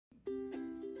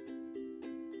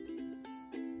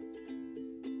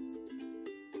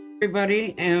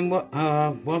Everybody, and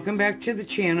welcome back to the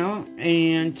channel.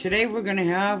 And today we're going to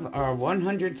have our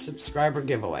 100 subscriber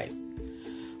giveaway.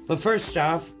 But first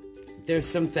off, there's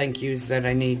some thank yous that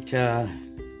I need to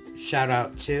shout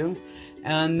out to,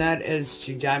 and that is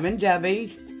to Diamond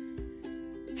Debbie,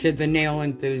 to the nail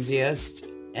enthusiast,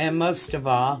 and most of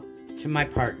all to my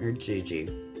partner Gigi.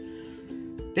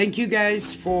 Thank you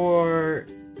guys for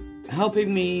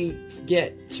helping me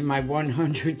get to my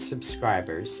 100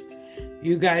 subscribers.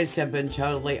 You guys have been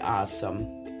totally awesome.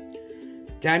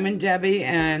 Diamond Debbie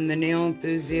and the nail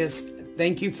enthusiast,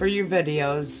 thank you for your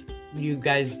videos. You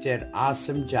guys did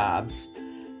awesome jobs,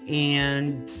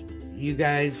 and you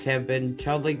guys have been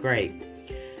totally great.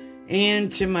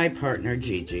 And to my partner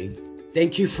Gigi,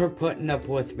 thank you for putting up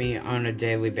with me on a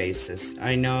daily basis.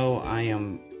 I know I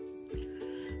am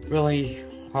really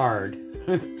hard,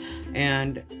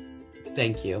 and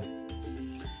thank you.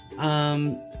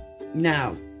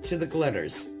 Now, to the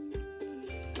glitters.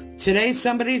 Today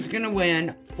somebody's going to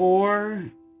win 4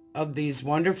 of these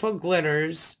wonderful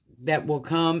glitters that will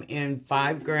come in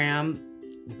 5-gram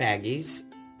baggies,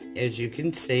 as you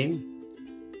can see.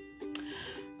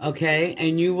 Okay,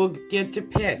 and you will get to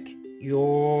pick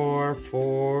your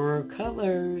 4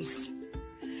 colors.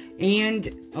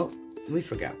 And, oh, we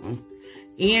forgot one.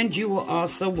 And you will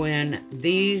also win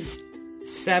these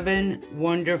 7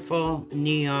 wonderful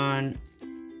neon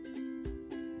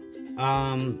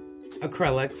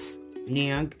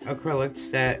neon acrylics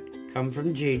that come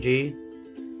from Gigi.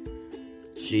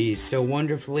 She so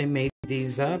wonderfully made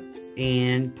these up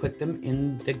and put them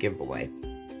in the giveaway.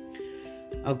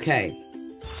 Okay,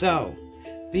 so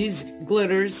these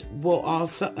glitters will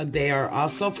also, they are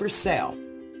also for sale.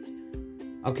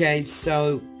 Okay,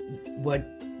 so what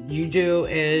you do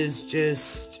is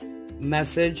just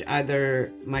message either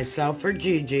myself or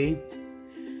Gigi,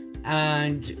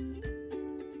 and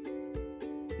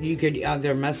you could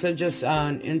either message us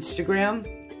on Instagram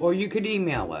or you could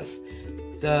email us.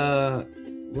 The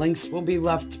links will be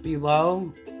left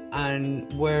below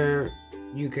on where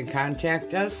you can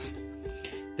contact us.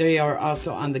 They are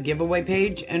also on the giveaway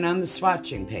page and on the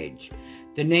swatching page.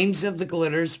 The names of the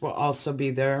glitters will also be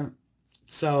there,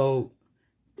 so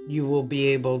you will be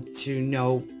able to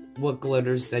know what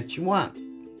glitters that you want.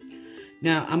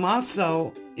 Now, I'm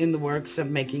also in the works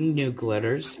of making new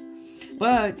glitters,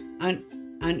 but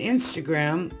on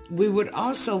Instagram, we would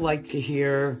also like to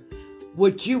hear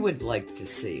what you would like to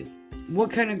see.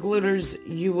 What kind of glitters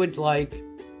you would like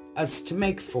us to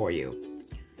make for you.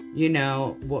 You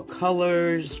know, what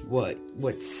colors, what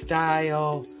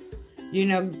style. You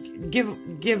know,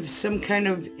 give some kind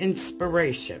of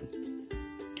inspiration.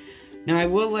 Now, I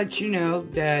will let you know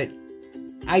that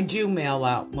I do mail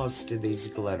out most of these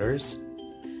glitters.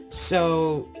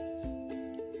 So,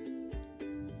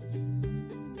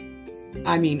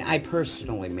 I mean, I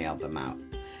personally mail them out.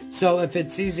 So if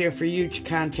it's easier for you to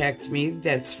contact me,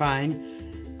 that's fine.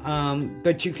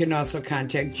 But you can also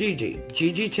contact Gigi.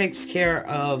 Gigi takes care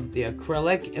of the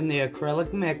acrylic and the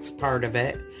acrylic mix part of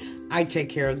it. I take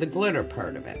care of the glitter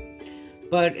part of it.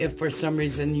 But if for some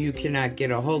reason you cannot get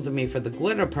a hold of me for the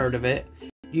glitter part of it,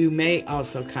 you may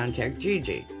also contact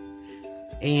Gigi.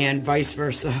 And vice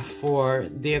versa for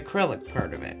the acrylic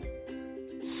part of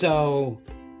it. So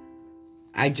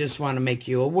I just want to make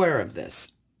you aware of this.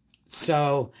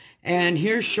 So, and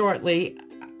here shortly,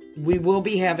 we will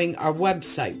be having our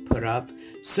website put up.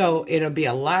 So it'll be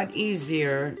a lot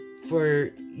easier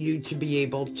for you to be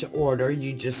able to order.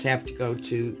 You just have to go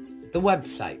to the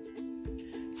website.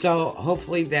 So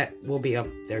hopefully that will be up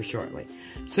there shortly.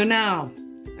 So now,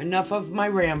 enough of my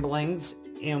ramblings,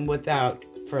 and without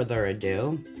further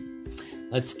ado,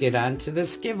 let's get on to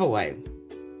this giveaway.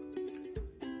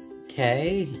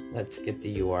 Okay, let's get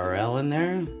the URL in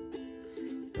there.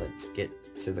 Let's get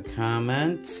to the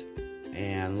comments,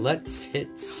 and let's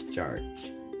hit start.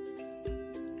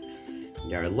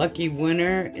 Our lucky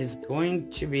winner is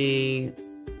going to be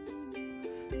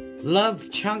Love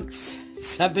Chunks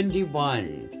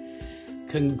 71.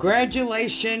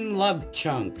 Congratulations, Love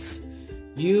Chunks.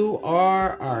 You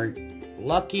are our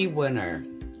lucky winner.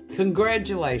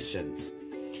 Congratulations.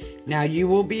 Now you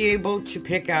will be able to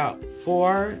pick out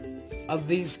 4 of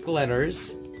these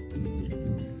glitters.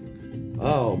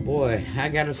 Oh boy, I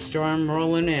got a storm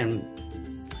rolling in.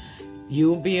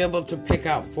 You'll be able to pick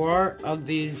out 4 of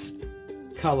these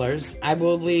colors. I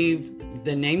will leave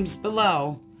the names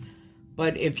below,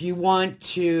 but if you want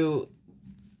to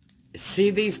see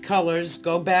these colors,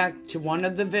 go back to one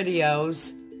of the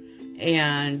videos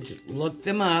and look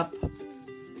them up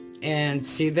and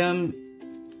see them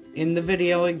in the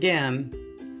video again.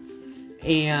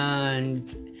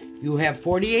 And You have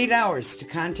 48 hours to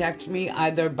contact me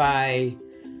either by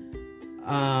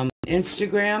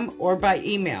Instagram or by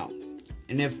email.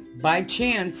 And if by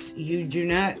chance you do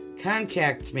not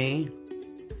contact me,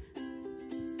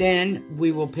 then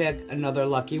we will pick another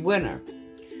lucky winner.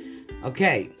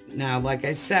 Okay, now like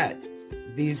I said,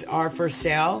 these are for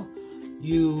sale.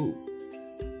 You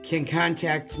can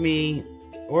contact me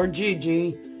or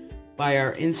Gigi by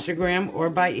our Instagram or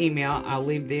by email. I'll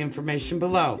leave the information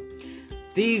below.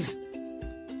 These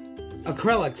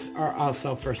acrylics are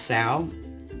also for sale.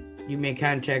 You may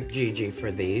contact Gigi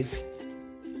for these,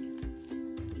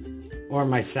 or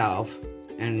myself,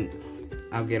 and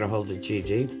I'll get a hold of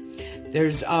Gigi.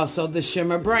 There's also the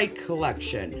Shimmer Bright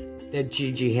collection that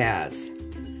Gigi has.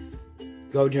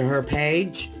 Go to her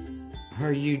page,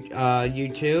 her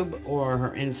YouTube, or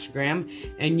her Instagram,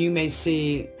 and you may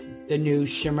see the new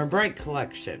Shimmer Bright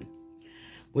collection.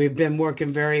 We've been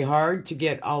working very hard to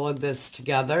get all of this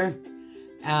together,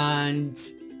 and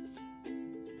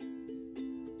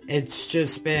it's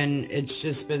just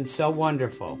been so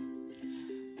wonderful.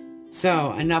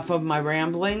 So, enough of my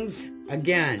ramblings.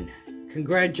 Again,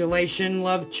 congratulations,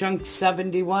 Love Chunk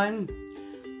 71,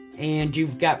 and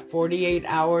you've got 48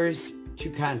 hours to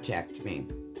contact me.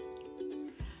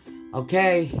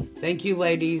 Okay, thank you,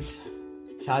 ladies.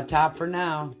 Ta-ta for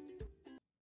now.